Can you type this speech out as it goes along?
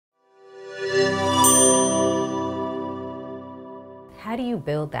do you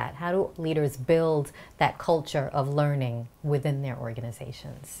build that? How do leaders build that culture of learning within their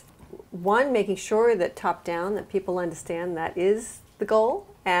organizations? One, making sure that top down, that people understand that is the goal,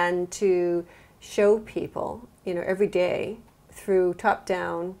 and to show people, every day through top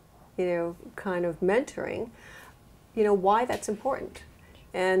down, kind of mentoring, why that's important.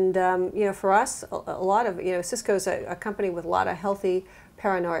 And, for us, a lot of, Cisco's a company with a lot of healthy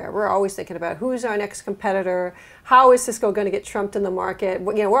paranoia. We're always thinking about who's our next competitor, how is Cisco going to get trumped in the market.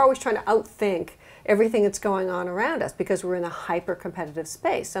 We're always trying to outthink everything that's going on around us because we're in a hyper-competitive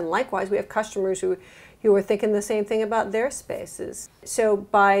space. And likewise, we have customers who are thinking the same thing about their spaces. So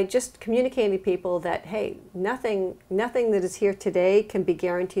by just communicating to people that, hey, nothing that is here today can be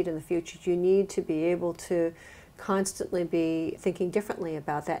guaranteed in the future. You need to be able to constantly be thinking differently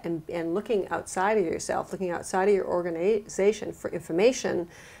about that and looking outside of yourself, looking outside of your organization for information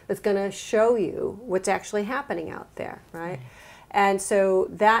that's going to show you what's actually happening out there, right? And so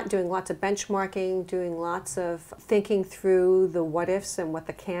that, doing lots of benchmarking, doing lots of thinking through the what ifs and what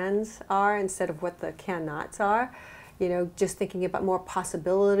the cans are instead of what the cannots are, just thinking about more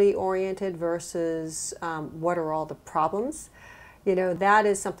possibility oriented versus what are all the problems. That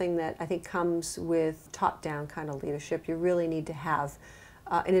is something that I think comes with top-down kind of leadership. You really need to have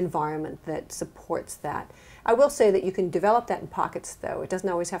an environment that supports that. I will say that you can develop that in pockets, though. It doesn't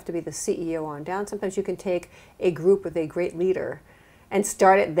always have to be the CEO on down. Sometimes you can take a group with a great leader and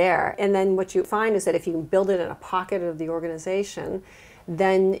start it there. And then what you find is that if you can build it in a pocket of the organization,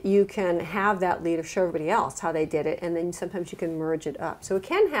 then you can have that leader show everybody else how they did it, and then sometimes you can merge it up. So it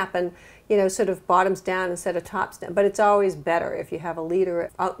can happen, sort of bottoms down instead of tops down, but it's always better if you have a leader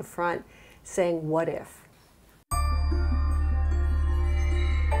out in front saying, what if?